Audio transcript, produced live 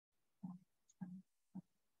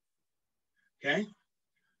okay?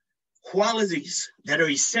 Qualities that are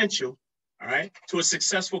essential, all right, to a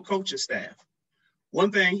successful coaching staff.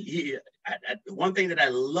 One thing that I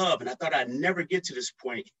love, and I thought I'd never get to this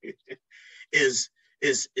point, is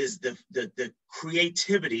the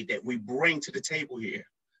creativity that we bring to the table here,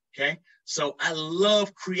 okay? So I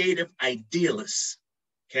love creative idealists,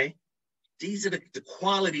 okay? These are the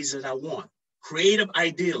qualities that I want. Creative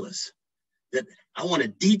idealists. That I want a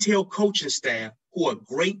detailed coaching staff who are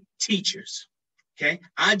great teachers, okay?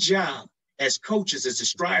 Our job as coaches is to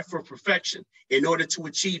strive for perfection in order to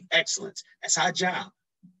achieve excellence. That's our job.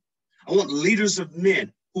 I want leaders of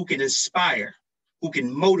men who can inspire, who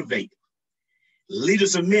can motivate,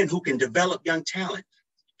 leaders of men who can develop young talent,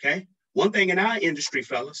 okay? One thing in our industry,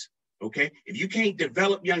 fellas, okay, if you can't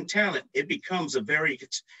develop young talent, it becomes a very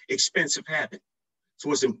expensive habit.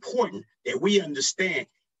 So it's important that we understand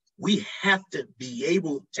we have to be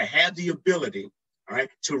able to have the ability, all right,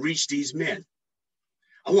 to reach these men.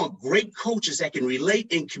 I want great coaches that can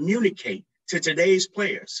relate and communicate to today's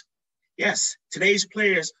players. Yes, today's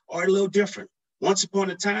players are a little different. Once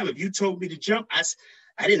upon a time, if you told me to jump,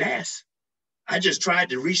 I didn't ask. I just tried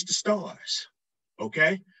to reach the stars,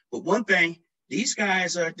 okay? But one thing, these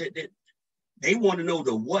guys are, they want to know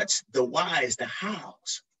the what's, the whys, the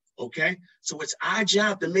hows, okay? So it's our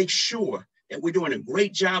job to make sure that we're doing a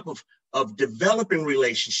great job of developing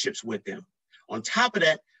relationships with them. On top of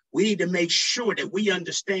that, we need to make sure that we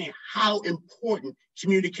understand how important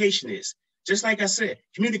communication is. Just like I said,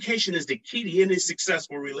 communication is the key to any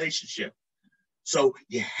successful relationship. So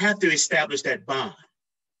you have to establish that bond,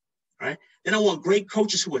 right? Then I want great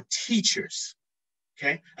coaches who are teachers,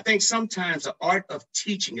 okay? I think sometimes the art of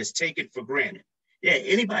teaching is taken for granted. Yeah,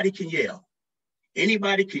 anybody can yell.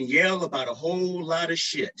 Anybody can yell about a whole lot of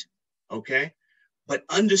shit, okay? But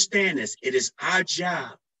understand this, it is our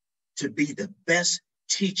job to be the best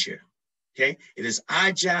teacher, okay? It is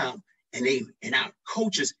our job, and our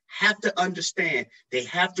coaches have to understand, they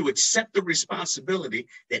have to accept the responsibility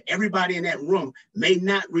that everybody in that room may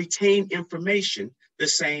not retain information the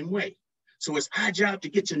same way. So it's our job to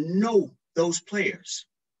get to know those players,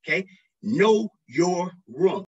 okay? Know your room.